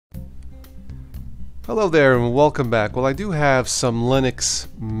Hello there and welcome back. Well, I do have some Linux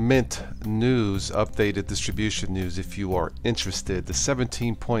Mint news, updated distribution news if you are interested. The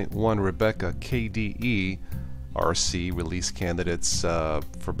 17.1 Rebecca KDE RC release candidates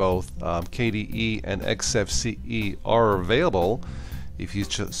for both KDE and Xfce are available if you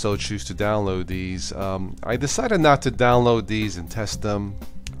so choose to download these. I decided not to download these and test them.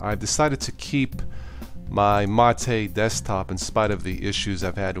 I've decided to keep my Mate desktop in spite of the issues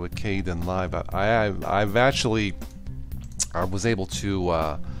I've had with KDE Live. I was able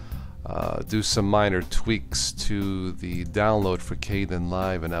to do some minor tweaks to the download for KDE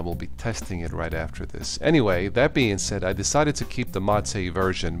Live, and I will be testing it right after this. Anyway, that being said, I decided to keep the Mate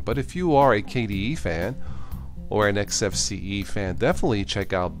version, but if you are a KDE fan or an Xfce fan, definitely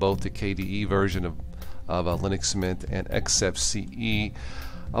check out both the KDE version of Linux Mint and Xfce.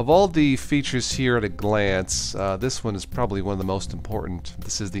 Of all the features here at a glance, this one is probably one of the most important.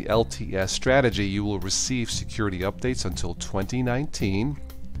 This is the LTS strategy. You will receive security updates until 2019,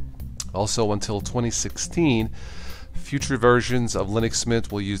 also until 2016. Future versions of Linux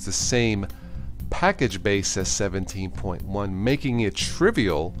Mint will use the same package base as 17.1, making it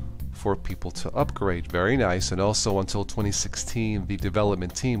trivial for people to upgrade. Very nice. And also until 2016, the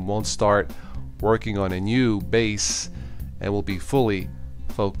development team won't start working on a new base and will be fully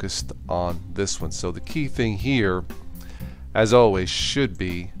focused on this one. So the key thing here, as always, should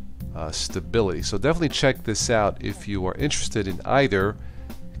be stability. So definitely check this out if you are interested in either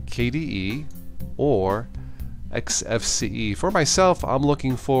KDE or Xfce. For myself, I'm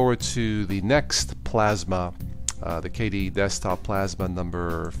looking forward to the next Plasma, the KDE Desktop Plasma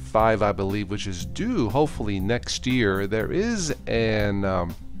number 5, I believe, which is due hopefully next year. There is an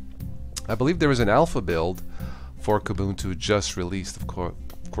I believe there is an alpha build for Ubuntu just released. Of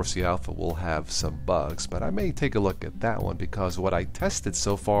course, the alpha will have some bugs, but I may take a look at that one because what I tested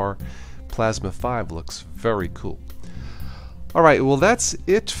so far, Plasma 5, looks very cool. Alright, well that's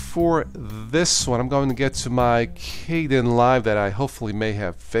it for this one. I'm going to get to my KDE Live that I hopefully may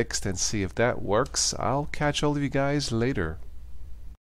have fixed and see if that works. I'll catch all of you guys later.